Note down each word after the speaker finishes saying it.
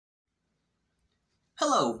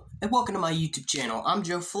Hello, and welcome to my YouTube channel. I'm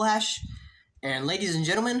Joe Flash, and ladies and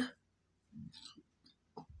gentlemen,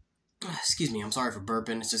 excuse me, I'm sorry for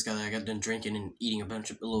burping. It's just 'cause I got done drinking and eating a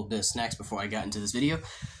little bit of snacks before I got into this video.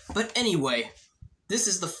 But anyway, this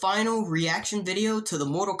is the final reaction video to the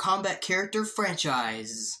Mortal Kombat character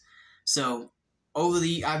franchise. So,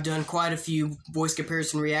 I've done quite a few voice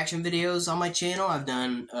comparison reaction videos on my channel. I've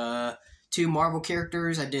done, 2 Marvel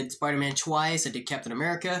characters. I did Spider-Man twice, I did Captain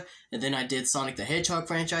America, and then I did Sonic the Hedgehog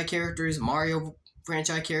franchise characters, Mario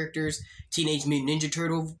franchise characters, Teenage Mutant Ninja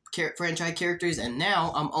Turtle franchise characters, and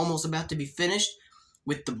now I'm almost about to be finished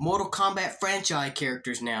with the Mortal Kombat franchise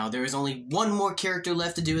characters now. There is only one more character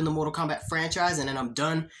left to do in the Mortal Kombat franchise, and then I'm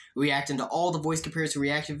done reacting to all the voice comparison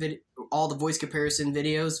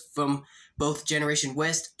videos from both Generation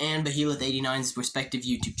West and Behemoth89's respective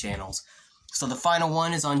YouTube channels. So the final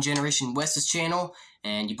one is on Generation West's channel,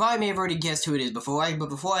 and you probably may have already guessed who it is before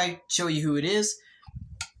I show you who it is,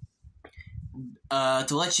 to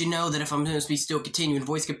let you know that if I'm going to be still continuing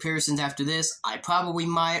voice comparisons after this, I probably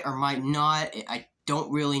might or might not. I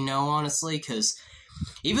don't really know, honestly, because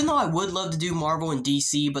even though I would love to do Marvel and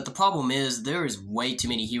DC, but the problem is there is way too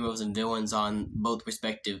many heroes and villains on both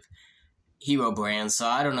respective hero brands, so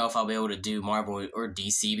I don't know if I'll be able to do Marvel or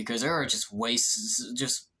DC, because there are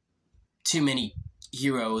just too many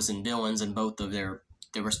heroes and villains in both of their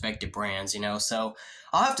respective brands, you know, so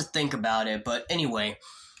I'll have to think about it. But anyway,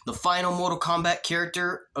 the final Mortal Kombat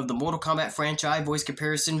character of the Mortal Kombat franchise voice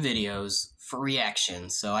comparison videos for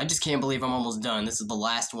reaction. So I just can't believe I'm almost done. This is the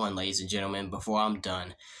last one, ladies and gentlemen, before I'm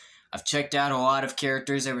done. I've checked out a lot of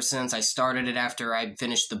characters ever since I started it after I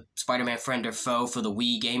finished the Spider-Man Friend or Foe for the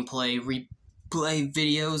Wii gameplay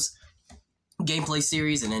gameplay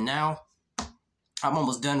series, and then now I'm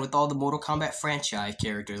almost done with all the Mortal Kombat franchise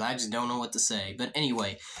characters. I just don't know what to say. But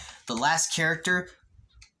anyway, the last character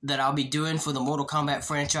that I'll be doing for the Mortal Kombat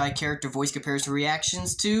franchise character voice comparison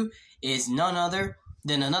reactions to is none other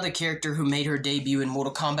than another character who made her debut in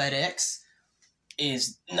Mortal Kombat X.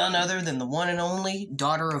 Is none other than the one and only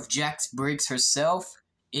daughter of Briggs herself.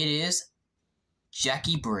 It is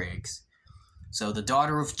Jacqui Briggs. So the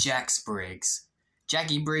daughter of Briggs.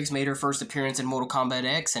 Jacqui Briggs made her first appearance in Mortal Kombat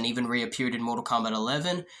X and even reappeared in Mortal Kombat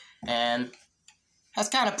 11, and has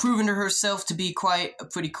kind of proven to herself to be quite a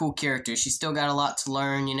pretty cool character. She's still got a lot to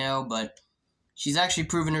learn, you know, but she's actually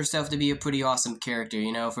proven herself to be a pretty awesome character,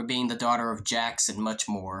 you know, for being the daughter of Jax and much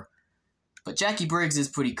more. But Jacqui Briggs is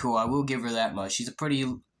pretty cool, I will give her that much. She's a pretty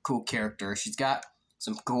cool character. She's got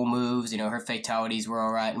some cool moves, you know, her fatalities were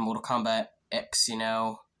alright in Mortal Kombat X, you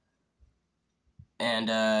know. And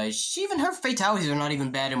her fatalities are not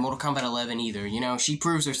even bad in Mortal Kombat 11 either. You know, she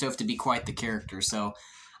proves herself to be quite the character. So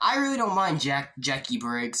I really don't mind Jacqui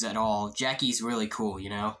Briggs at all. Jackie's really cool,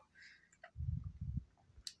 you know.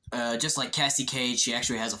 Just like Cassie Cage, she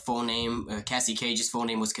actually has a full name. Cassie Cage's full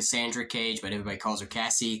name was Cassandra Cage, but everybody calls her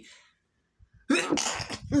Cassie.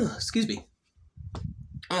 Excuse me.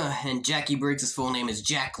 And Jacqui Briggs' full name is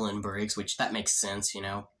Jacqueline Briggs, which that makes sense, you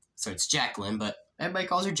know. So it's Jacqueline, but everybody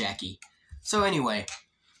calls her Jacqui. So anyway,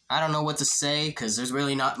 I don't know what to say, because there's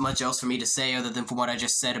really not much else for me to say other than from what I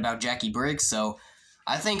just said about Jacqui Briggs, so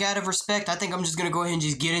I think out of respect, I think I'm just going to go ahead and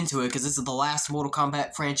just get into it, because this is the last Mortal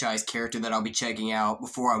Kombat franchise character that I'll be checking out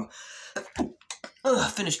before I'm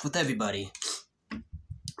finished with everybody.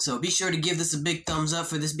 So be sure to give this a big thumbs up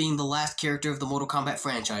for this being the last character of the Mortal Kombat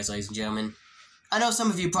franchise, ladies and gentlemen. I know some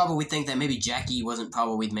of you probably think that maybe Jacqui wasn't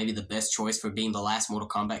probably maybe the best choice for being the last Mortal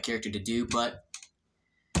Kombat character to do, but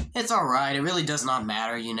it's alright, it really does not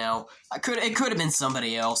matter, you know. It could have been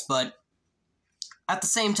somebody else, but at the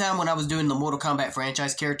same time, when I was doing the Mortal Kombat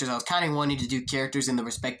franchise characters, I was kind of wanting to do characters in the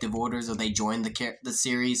respective orders or they joined the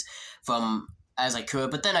series from as I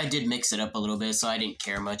could, but then I did mix it up a little bit, so I didn't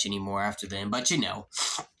care much anymore after then, but you know.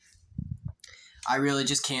 I really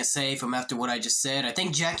just can't say from after what I just said. I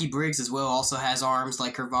think Jacqui Briggs as well also has arms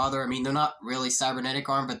like her father. I mean, they're not really cybernetic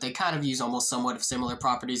arms, but they kind of use almost somewhat of similar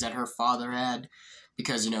properties that her father had.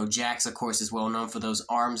 Because, you know, Jax, of course, is well known for those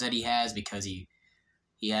arms that he has because he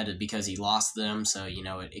lost them. So, you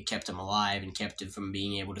know, it kept him alive and kept him from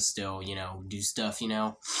being able to still, you know, do stuff, you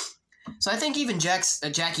know. So I think even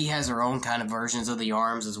Jacqui has her own kind of versions of the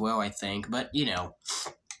arms as well, I think. But, you know,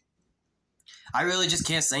 I really just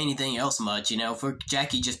can't say anything else much, you know. For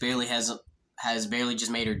Jacqui just barely has barely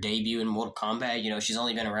just made her debut in Mortal Kombat. You know, she's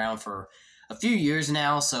only been around for a few years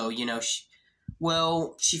now, so, you know,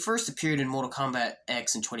 she first appeared in Mortal Kombat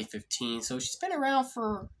X in 2015, so she's been around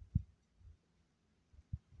for,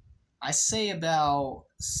 I say, about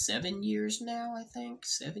 7 years now, I think.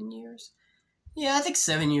 7 years? Yeah, I think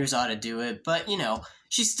 7 years ought to do it, but,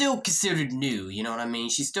 she's still considered new, you know what I mean?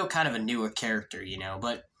 She's still kind of a newer character,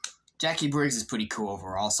 but Jacqui Briggs is pretty cool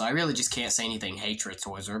overall, so I really just can't say anything hatred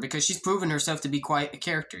towards her because she's proven herself to be quite a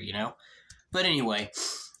character. But anyway,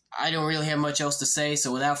 I don't really have much else to say,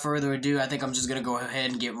 so without further ado, I think I'm just going to go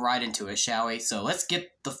ahead and get right into it, shall we? So let's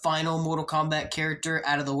get the final Mortal Kombat character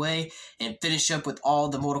out of the way and finish up with all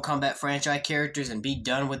the Mortal Kombat franchise characters and be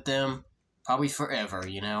done with them probably forever.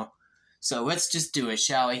 So let's just do it,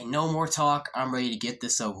 shall we? No more talk. I'm ready to get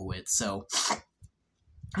this over with. So,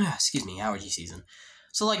 excuse me, allergy season.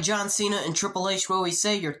 So like John Cena and Triple H will always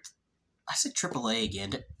say, I said Triple A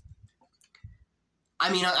again.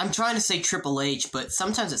 I mean, I'm trying to say Triple H, but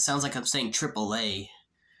sometimes it sounds like I'm saying Triple A.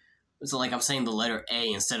 It's like I'm saying the letter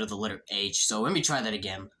A instead of the letter H. So let me try that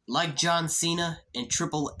again. Like John Cena and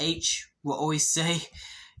Triple H will always say,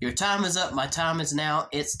 your time is up, my time is now,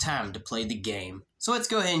 it's time to play the game. So let's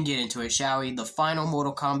go ahead and get into it, shall we? The final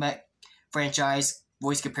Mortal Kombat franchise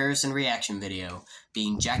voice comparison reaction video,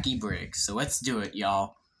 being Jacqui Briggs. So let's do it,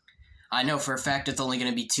 y'all. I know for a fact it's only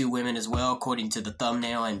going to be 2 women as well, according to the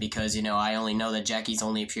thumbnail, and because, I only know that Jacqui's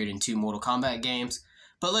only appeared in 2 Mortal Kombat games.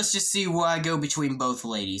 But let's just see where I go between both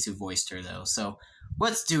ladies who voiced her, though. So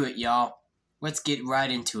let's do it, y'all. Let's get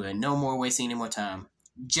right into it. No more wasting any more time.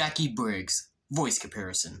 Jacqui Briggs, voice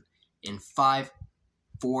comparison. In 5,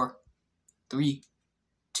 4, 3,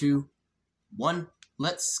 2, 1,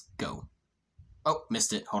 let's go. Oh,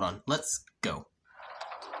 missed it. Hold on. Let's go.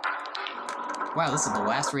 Wow, this is the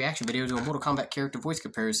last reaction video to a Mortal Kombat character voice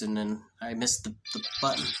comparison, and I missed the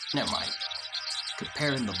button. Never mind.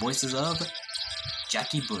 Comparing the voices of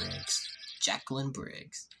Jacqui Briggs. Jacqueline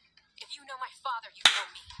Briggs. If you know my father, you know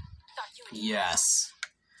me. Thought you and Yes.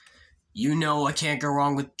 I can't go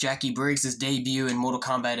wrong with Jacqui Briggs' debut in Mortal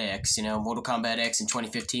Kombat X. Mortal Kombat X in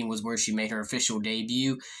 2015 was where she made her official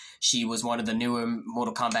debut. She was one of the newer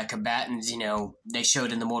Mortal Kombat combatants. They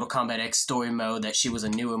showed in the Mortal Kombat X story mode that she was a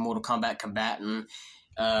newer Mortal Kombat combatant.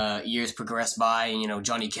 Years progressed by, and,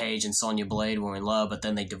 Johnny Cage and Sonya Blade were in love, but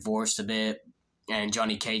then they divorced a bit. And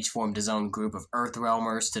Johnny Cage formed his own group of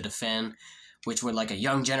Earthrealmers to defend, which were like a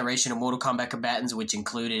young generation of Mortal Kombat combatants, which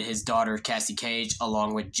included his daughter Cassie Cage,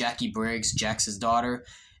 along with Jacqui Briggs, Jax's daughter,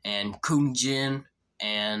 and Kung Jin,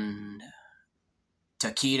 and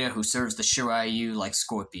Takeda, who serves the Shiryu like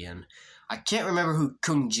Scorpion. I can't remember who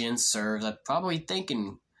Kung Jin serves. I'm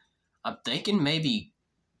thinking maybe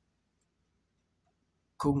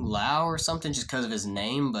Kung Lao or something just because of his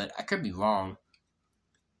name, but I could be wrong.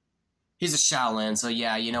 He's a Shaolin, so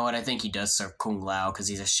yeah, you know what? I think he does serve Kung Lao because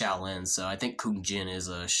he's a Shaolin. So I think Kung Jin is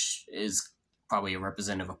probably a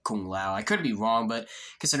representative of Kung Lao. I could be wrong, but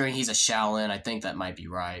considering he's a Shaolin, I think that might be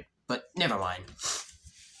right. But never mind.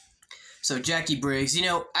 So Jacqui Briggs,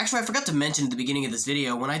 actually I forgot to mention at the beginning of this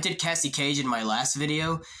video, when I did Cassie Cage in my last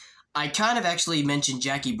video, I kind of actually mentioned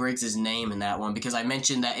Jacqui Briggs' name in that one, because I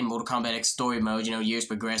mentioned that in Mortal Kombat X story mode, years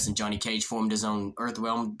progressed and Johnny Cage formed his own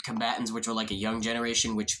Earthrealm combatants, which were like a young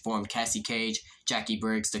generation, which formed Cassie Cage, Jacqui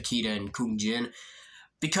Briggs, Takeda, and Kung Jin.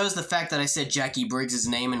 Because the fact that I said Jacqui Briggs'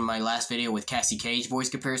 name in my last video with Cassie Cage voice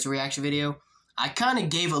comparison reaction video, I kind of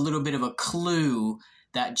gave a little bit of a clue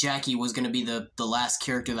that Jacqui was going to be the last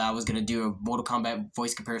character that I was going to do a Mortal Kombat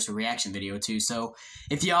voice comparison reaction video to. So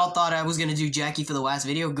if y'all thought I was going to do Jacqui for the last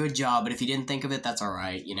video, good job. But if you didn't think of it, that's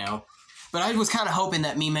alright, But I was kind of hoping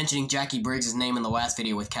that me mentioning Jacqui Briggs' name in the last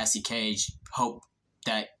video with Cassie Cage, hope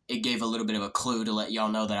that it gave a little bit of a clue to let y'all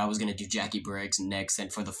know that I was going to do Jacqui Briggs next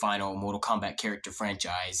and for the final Mortal Kombat character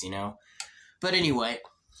franchise, But anyway,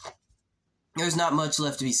 there's not much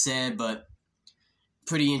left to be said, but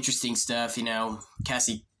pretty interesting stuff,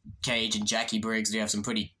 Cassie Cage and Jacqui Briggs do have some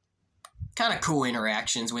pretty kind of cool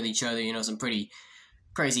interactions with each other, some pretty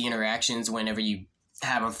crazy interactions whenever you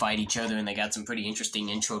have them fight each other, and they got some pretty interesting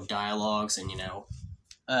intro dialogues, and,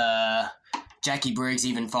 Jacqui Briggs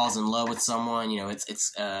even falls in love with someone,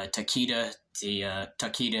 it's Takeda.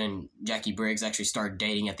 Takeda and Jacqui Briggs actually start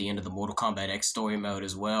dating at the end of the Mortal Kombat X story mode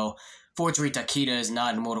as well. Fortunately, Takeda is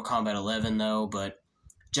not in Mortal Kombat 11, though, but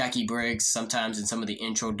Jacqui Briggs, sometimes in some of the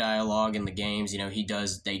intro dialogue in the games,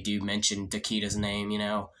 they do mention Takeda's name,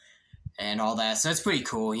 and all that. So it's pretty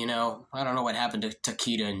cool, I don't know what happened to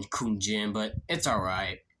Takeda and Kung Jin, but it's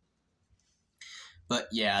alright. But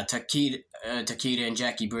yeah, Takeda and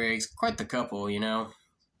Jacqui Briggs, quite the couple,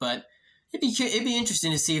 But it'd be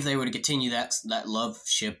interesting to see if they were to continue that love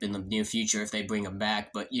ship in the near future, if they bring them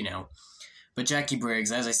back, but, But Jacqui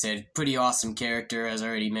Briggs, as I said, pretty awesome character, as I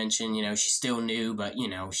already mentioned. She's still new, but,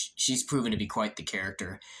 she's proven to be quite the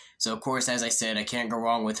character. So, of course, as I said, I can't go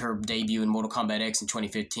wrong with her debut in Mortal Kombat X in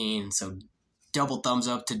 2015. So, double thumbs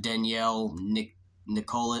up to Danielle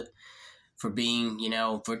Nicolet for being,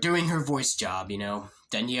 for doing her voice job,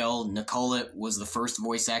 Danielle Nicolette was the first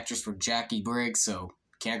voice actress for Jacqui Briggs, so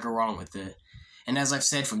can't go wrong with it. And as I've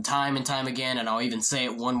said from time and time again, and I'll even say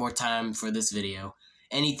it one more time for this video,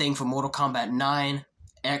 anything from Mortal Kombat 9,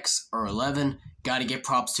 X, or 11, gotta get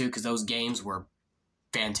props to, because those games were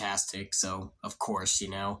fantastic, so, of course,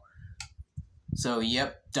 So,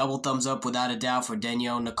 yep, double thumbs up without a doubt for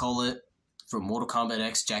Danielle Nicolette from Mortal Kombat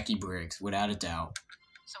X Jacqui Briggs, without a doubt.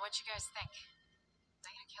 So what you guys think? Are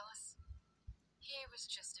they gonna kill us? He was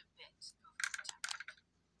just a bit over the top.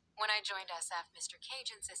 When I joined SF, Mr.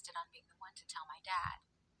 Cage insisted on being the one to tell my dad.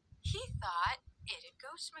 He thought it'd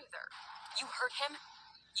go smoother. You hurt him,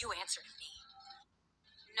 you answer to me.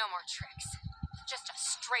 No more tricks. Just a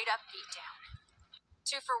straight up beatdown.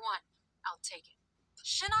 2 for 1. I'll take it.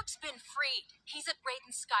 Shinnok's been freed. He's at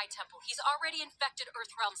Raiden's Sky Temple. He's already infected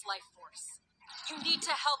Earthrealm's life force. You need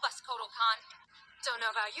to help us, Kotal Khan. Don't know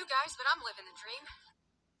about you guys, but I'm living the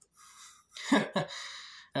dream.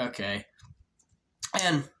 Okay.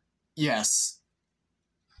 And, yes.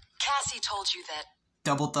 Cassie told you that.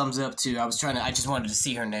 Double thumbs up to, I just wanted to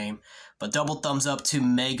see her name, but double thumbs up to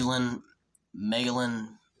Megalyn,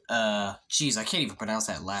 I can't even pronounce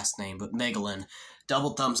that last name, but Megalyn.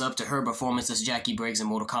 Double thumbs up to her performance as Jacqui Briggs in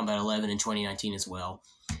Mortal Kombat 11 in 2019 as well.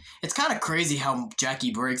 It's kind of crazy how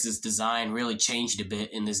Jacqui Briggs' design really changed a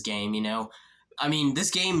bit in this game, I mean, this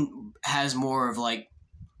game has more of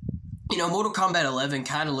Mortal Kombat 11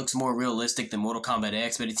 kind of looks more realistic than Mortal Kombat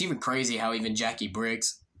X, but it's even crazy how even Jacqui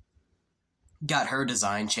Briggs got her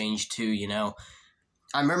design changed too,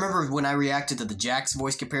 I remember when I reacted to the Jax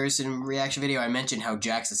voice comparison reaction video, I mentioned how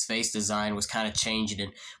Jax's face design was kind of changed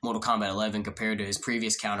in Mortal Kombat 11 compared to his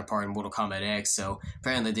previous counterpart in Mortal Kombat X, so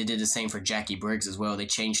apparently they did the same for Jacqui Briggs as well. They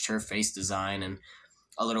changed her face design and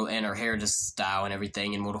her hair style and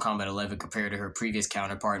everything in Mortal Kombat 11 compared to her previous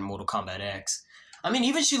counterpart in Mortal Kombat X. I mean,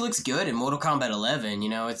 even she looks good in Mortal Kombat 11,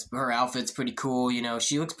 her outfit's pretty cool,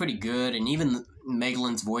 she looks pretty good, and even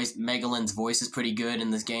Megalyn's voice is pretty good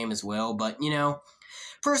in this game as well, but,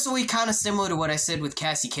 personally, kind of similar to what I said with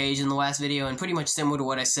Cassie Cage in the last video, and pretty much similar to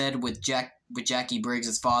what I said with Jacqui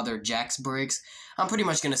Briggs' father, Jax Briggs, I'm pretty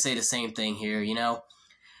much going to say the same thing here,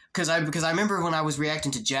 Because I remember when I was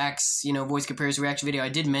reacting to Jack's, voice comparison reaction video, I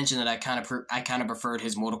did mention that I kind of preferred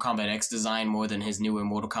his Mortal Kombat X design more than his newer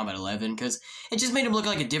Mortal Kombat 11, because it just made him look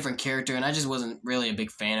like a different character, and I just wasn't really a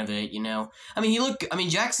big fan of it, I mean,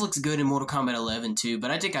 Jax looks good in Mortal Kombat 11 too,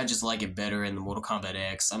 but I think I just like it better in the Mortal Kombat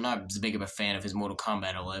X. I'm not as big of a fan of his Mortal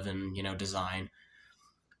Kombat 11, design.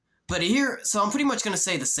 But here, so I'm pretty much going to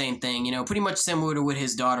say the same thing, pretty much similar to with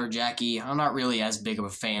his daughter, Jacqui. I'm not really as big of a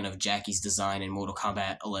fan of Jacqui's design in Mortal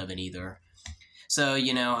Kombat 11 either. So,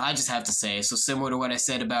 I just have to say, so similar to what I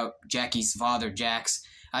said about Jacqui's father, Jax,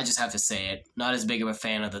 I just have to say it. Not as big of a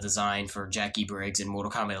fan of the design for Jacqui Briggs in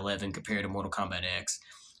Mortal Kombat 11 compared to Mortal Kombat X.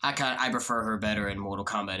 I prefer her better in Mortal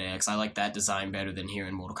Kombat X. I like that design better than here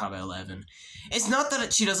in Mortal Kombat 11. It's not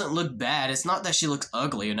that she doesn't look bad. It's not that she looks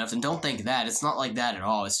ugly enough, and don't think that. It's not like that at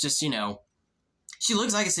all. It's just, she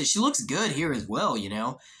looks, like I said, she looks good here as well,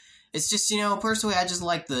 It's just, personally, I just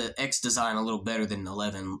like the X design a little better than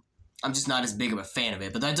 11. I'm just not as big of a fan of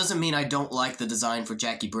it, but that doesn't mean I don't like the design for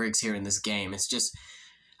Jacqui Briggs here in this game. It's just,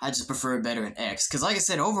 I just prefer it better in X. Because like I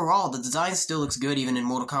said, overall, the design still looks good even in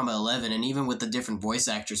Mortal Kombat 11, and even with the different voice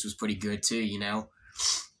actress was pretty good too,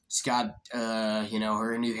 She's got,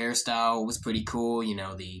 her new hairstyle was pretty cool,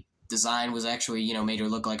 the design was actually, made her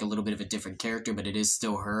look like a little bit of a different character, but it is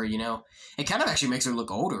still her, It kind of actually makes her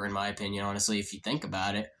look older, in my opinion, honestly, if you think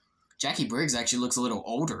about it. Jacqui Briggs actually looks a little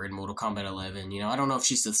older in Mortal Kombat 11, I don't know if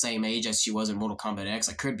she's the same age as she was in Mortal Kombat X,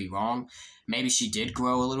 I could be wrong. Maybe she did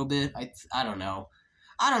grow a little bit, I don't know.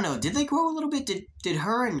 Did they grow a little bit? Did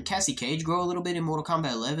her and Cassie Cage grow a little bit in Mortal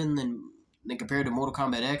Kombat 11 than compared to Mortal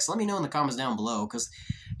Kombat X? Let me know in the comments down below, because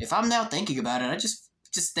if I'm now thinking about it, I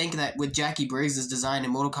just think that with Jacqui Briggs' design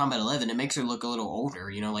in Mortal Kombat 11, it makes her look a little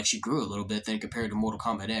older, like she grew a little bit than compared to Mortal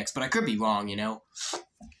Kombat X, but I could be wrong,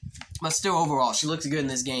 But still, overall, she looks good in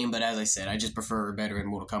this game, but as I said, I just prefer her better in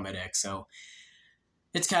Mortal Kombat X, so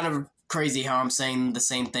it's kind of crazy how I'm saying the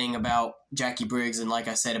same thing about Jacqui Briggs, and like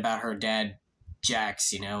I said about her dad,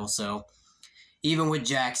 Jax, so even with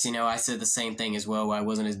Jax, I said the same thing as well. I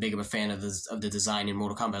wasn't as big of a fan of the design in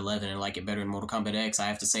Mortal Kombat 11 and like it better in Mortal Kombat X. I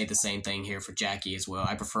have to say the same thing here for Jacqui as well.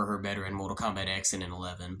 I prefer her better in Mortal Kombat X than in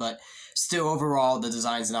 11, but still overall the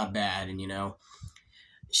design's not bad, and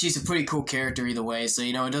she's a pretty cool character either way, so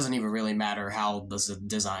it doesn't even really matter how the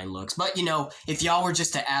design looks. But if y'all were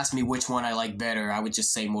just to ask me which one I like better, I would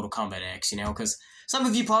just say Mortal Kombat X, because some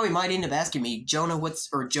of you probably might end up asking me, Jonah,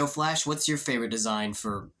 Joe Flash, what's your favorite design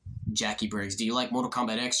for Jacqui Briggs? Do you like Mortal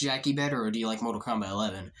Kombat X Jacqui better, or do you like Mortal Kombat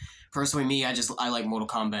 11? Personally, me, I like Mortal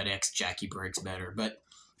Kombat X Jacqui Briggs better. But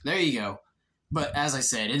there you go. But as I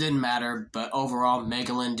said, it didn't matter. But overall,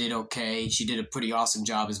 Megalyn did okay. She did a pretty awesome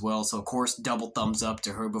job as well. So, of course, double thumbs up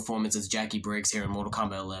to her performance as Jacqui Briggs here in Mortal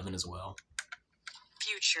Kombat 11 as well.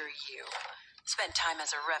 Future you. Spent time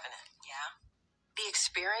as a revenant, yeah? The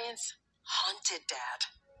experience haunted Dad.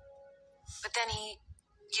 But then you,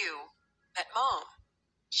 met Mom.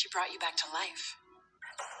 She brought you back to life.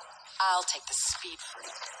 I'll take the speed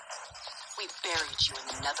freak. We buried you in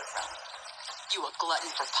the Netherrealm. You a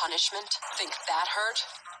glutton for punishment? Think that hurt?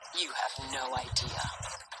 You have no idea.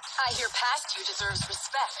 I hear past you deserves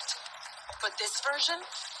respect. But this version?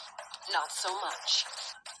 Not so much.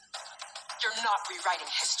 You're not rewriting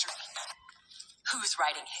history. Who's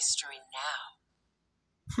writing history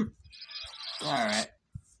now? Alright.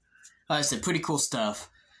 Like I said, pretty cool stuff.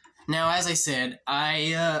 Now, as I said,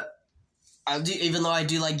 even though I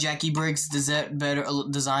do like Jacqui Briggs'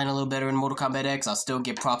 design a little better in Mortal Kombat X, I'll still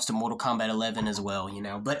give props to Mortal Kombat 11 as well, you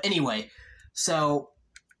know. But anyway, so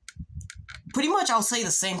pretty much I'll say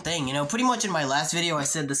the same thing, you know. Pretty much in my last video I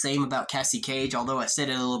said the same about Cassie Cage, although I said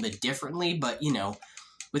it a little bit differently, but you know.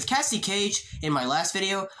 With Cassie Cage, in my last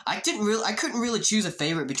video, I couldn't really choose a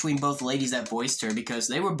favorite between both ladies that voiced her because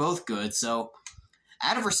they were both good. So,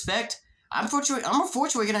 out of respect, I'm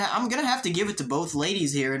unfortunately gonna have to give it to both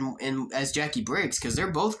ladies here as Jacqui Briggs because they're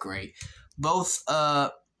both great. Both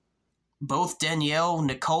Danielle,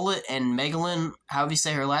 Nicolette, and Megalyn, however you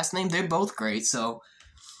say her last name, they're both great. So,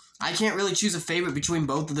 I can't really choose a favorite between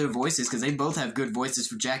both of their voices because they both have good voices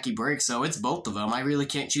for Jacqui Briggs, so it's both of them. I really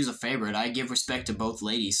can't choose a favorite. I give respect to both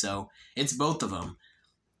ladies, so it's both of them.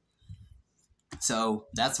 So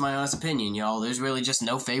that's my honest opinion, y'all. There's really just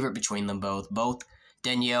no favorite between them both. Both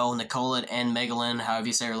Danielle, Nicolette, and Megalyn, however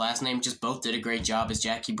you say her last name, just both did a great job as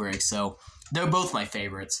Jacqui Briggs, so they're both my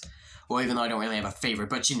favorites. Well, even though I don't really have a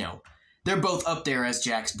favorite, but you know, they're both up there as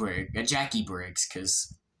Jacqui Briggs,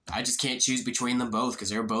 because I just can't choose between them both because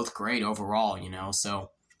they're both great overall, you know, so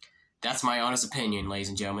that's my honest opinion, ladies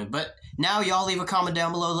and gentlemen. But now y'all leave a comment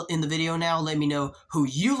down below in the video now. Let me know who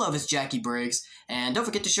you love as Jacqui Briggs, and don't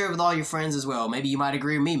forget to share it with all your friends as well. Maybe you might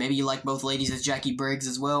agree with me. Maybe you like both ladies as Jacqui Briggs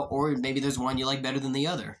as well, or maybe there's one you like better than the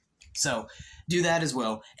other. So do that as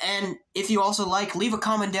well. And if you also leave a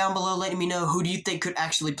comment down below letting me know who do you think could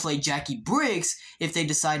actually play Jacqui Briggs if they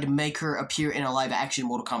decide to make her appear in a live-action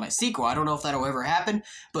Mortal Kombat sequel. I don't know if that'll ever happen,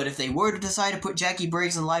 but if they were to decide to put Jacqui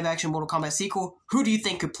Briggs in a live-action Mortal Kombat sequel, who do you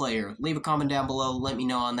think could play her? Leave a comment down below, let me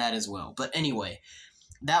know on that as well. But anyway,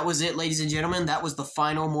 that was it, ladies and gentlemen. That was the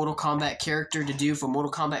final Mortal Kombat character to do for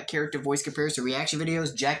Mortal Kombat character voice comparison reaction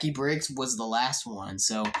videos. Jacqui Briggs was the last one,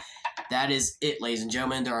 so that is it, ladies and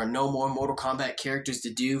gentlemen. There are no more Mortal Kombat characters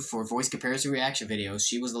to do for voice comparison reaction videos.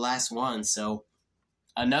 She was the last one, so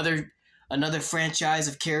another franchise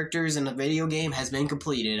of characters in a video game has been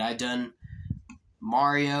completed. I've done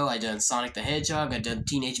Mario, I've done Sonic the Hedgehog, I've done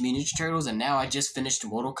Teenage Mutant Ninja Turtles, and now I just finished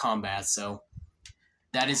Mortal Kombat, so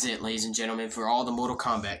that is it, ladies and gentlemen, for all the Mortal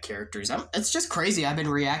Kombat characters. It's just crazy. I've been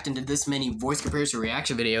reacting to this many voice comparison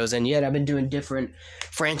reaction videos, and yet I've been doing different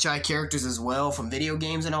franchise characters as well from video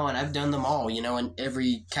games and all, and I've done them all, you know, in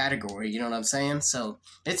every category, you know what I'm saying? So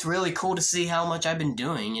it's really cool to see how much I've been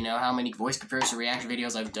doing, you know, how many voice comparison reaction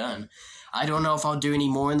videos I've done. I don't know if I'll do any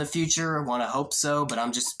more in the future. I want to hope so, but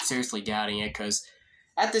I'm just seriously doubting it because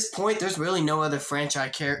at this point, there's really no other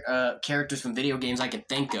franchise characters from video games I can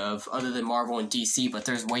think of other than Marvel and DC, but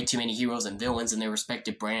there's way too many heroes and villains in their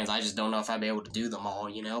respective brands. I just don't know if I'll be able to do them all,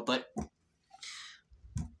 you know, but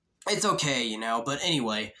it's okay, you know. But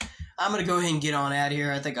anyway, I'm going to go ahead and get on out of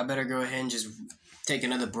here. I think I better go ahead and just take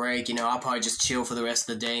another break. You know, I'll probably just chill for the rest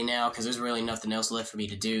of the day now because there's really nothing else left for me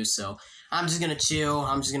to do. So I'm just going to chill.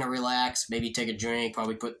 I'm just going to relax, maybe take a drink,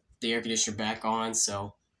 probably put the air conditioner back on,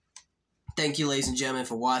 so thank you, ladies and gentlemen,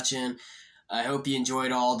 for watching. I hope you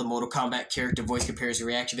enjoyed all the Mortal Kombat character voice comparison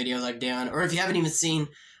reaction videos I've done. Or if you haven't even seen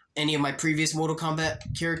any of my previous Mortal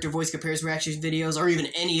Kombat character voice comparison reaction videos, or even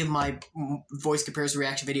any of my voice comparison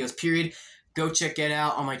reaction videos, period, go check it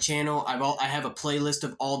out on my channel. I have a playlist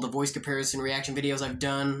of all the voice comparison reaction videos I've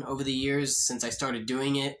done over the years since I started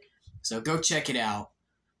doing it. So go check it out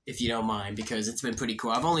if you don't mind, because it's been pretty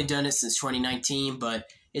cool. I've only done it since 2019, but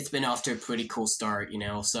it's been off to a pretty cool start, you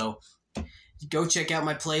know. So go check out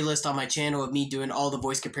my playlist on my channel of me doing all the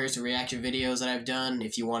voice comparison reaction videos that I've done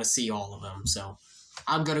if you want to see all of them. So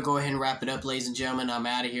I'm going to go ahead and wrap it up, ladies and gentlemen. I'm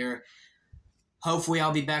out of here. Hopefully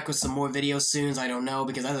I'll be back with some more videos soon. I don't know,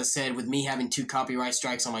 because as I said, with me having 2 copyright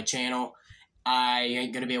strikes on my channel, I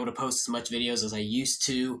ain't going to be able to post as much videos as I used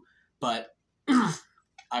to. But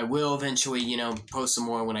I will eventually, you know, post some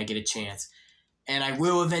more when I get a chance. And I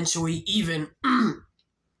will eventually even...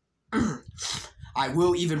 I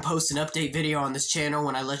will even post an update video on this channel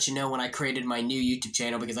when I let you know when I created my new YouTube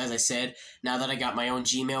channel, because as I said, now that I got my own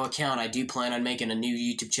Gmail account, I do plan on making a new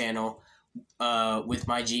YouTube channel with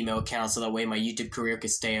my Gmail account, so that way my YouTube career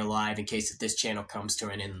could stay alive in case if this channel comes to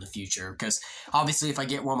an end in the future. Because obviously if I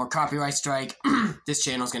get one more copyright strike, this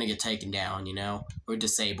channel's going to get taken down, you know, or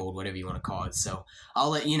disabled, whatever you want to call it. So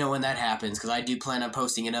I'll let you know when that happens, because I do plan on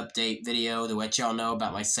posting an update video to let y'all know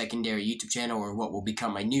about my secondary YouTube channel, or what will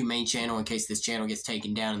become my new main channel in case this channel gets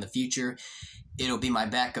taken down in the future. It'll be my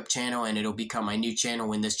backup channel, and it'll become my new channel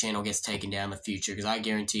when this channel gets taken down in the future, because I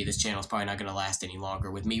guarantee this channel is probably not going to last any longer,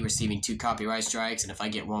 with me receiving 2 copyright strikes, and if I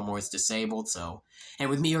get one more, it's disabled. So, and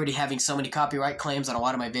with me already having so many copyright claims on a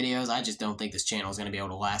lot of my videos, I just don't think this channel is going to be able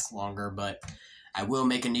to last longer. But I will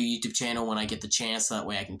make a new YouTube channel when I get the chance, so that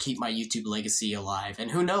way I can keep my YouTube legacy alive.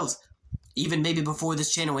 And who knows, even maybe before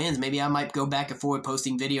this channel ends, maybe I might go back and forth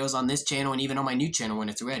posting videos on this channel and even on my new channel when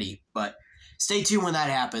it's ready. But stay tuned when that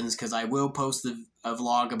happens, because I will post a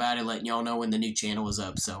vlog about it, letting y'all know when the new channel is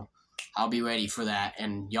up. So I'll be ready for that,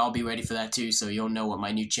 and y'all be ready for that too, so you'll know what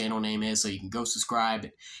my new channel name is, so you can go subscribe,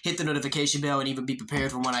 hit the notification bell, and even be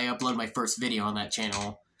prepared for when I upload my first video on that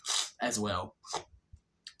channel as well.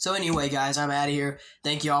 So anyway, guys, I'm out of here.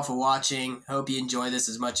 Thank you all for watching. Hope you enjoyed this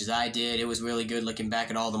as much as I did. It was really good looking back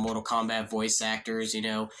at all the Mortal Kombat voice actors, you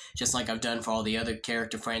know, just like I've done for all the other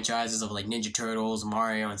character franchises of like Ninja Turtles,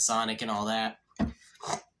 Mario, and Sonic and all that.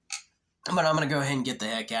 But I'm going to go ahead and get the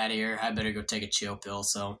heck out of here. I better go take a chill pill,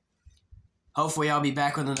 so hopefully I'll be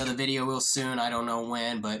back with another video real soon. I don't know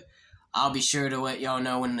when, but I'll be sure to let y'all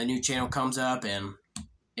know when the new channel comes up, and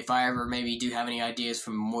if I ever maybe do have any ideas for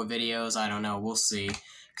more videos, I don't know. We'll see.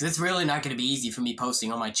 Because it's really not going to be easy for me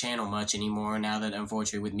posting on my channel much anymore, now that,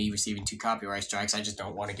 unfortunately, with me receiving 2 copyright strikes, I just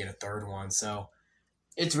don't want to get a third one. So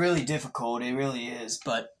it's really difficult. It really is.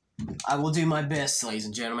 But I will do my best, ladies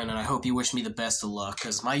and gentlemen, and I hope you wish me the best of luck,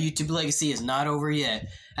 because my YouTube legacy is not over yet.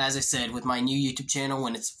 As I said, with my new YouTube channel,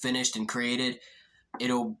 when it's finished and created,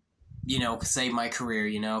 it'll, you know, save my career,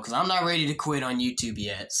 you know, because I'm not ready to quit on YouTube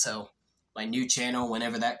yet. So my new channel,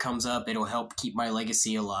 whenever that comes up, it'll help keep my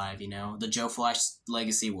legacy alive, you know. The Joe Flash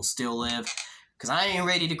legacy will still live, because I ain't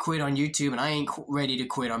ready to quit on YouTube, and I ain't ready to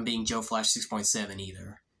quit on being Joe Flash 6.7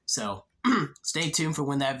 either. So stay tuned for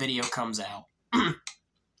when that video comes out.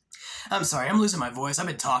 I'm sorry, I'm losing my voice. I've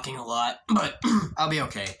been talking a lot, but I'll be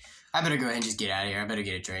okay. I better go ahead and just get out of here. I better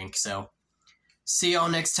get a drink. So see y'all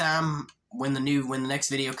next time when the next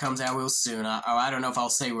video comes out real soon. I don't know if I'll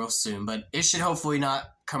say real soon, but it should hopefully not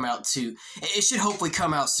come out it should hopefully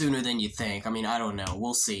come out sooner than you think. I mean, I don't know.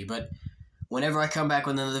 We'll see. But whenever I come back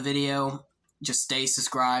with another video, just stay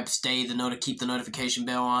subscribed, keep the notification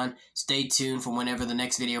bell on. Stay tuned for whenever the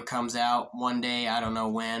next video comes out. One day, I don't know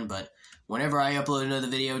when, but whenever I upload another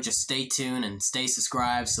video, just stay tuned and stay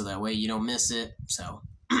subscribed, so that way you don't miss it. So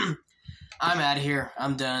I'm out of here.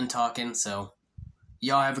 I'm done talking, so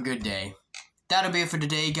y'all have a good day. That'll be it for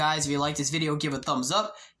today, guys. If you like this video, give a thumbs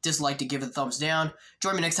up. Dislike it, give it a thumbs down.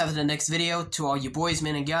 Join me next time for the next video. To all you boys,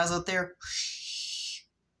 men, and guys out there,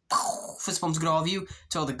 fist bumps to all of you.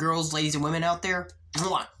 To all the girls, ladies, and women out there,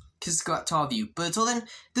 mwah, kisses go out to all of you. But until then,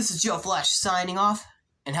 this is Joe Flash signing off,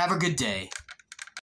 and have a good day.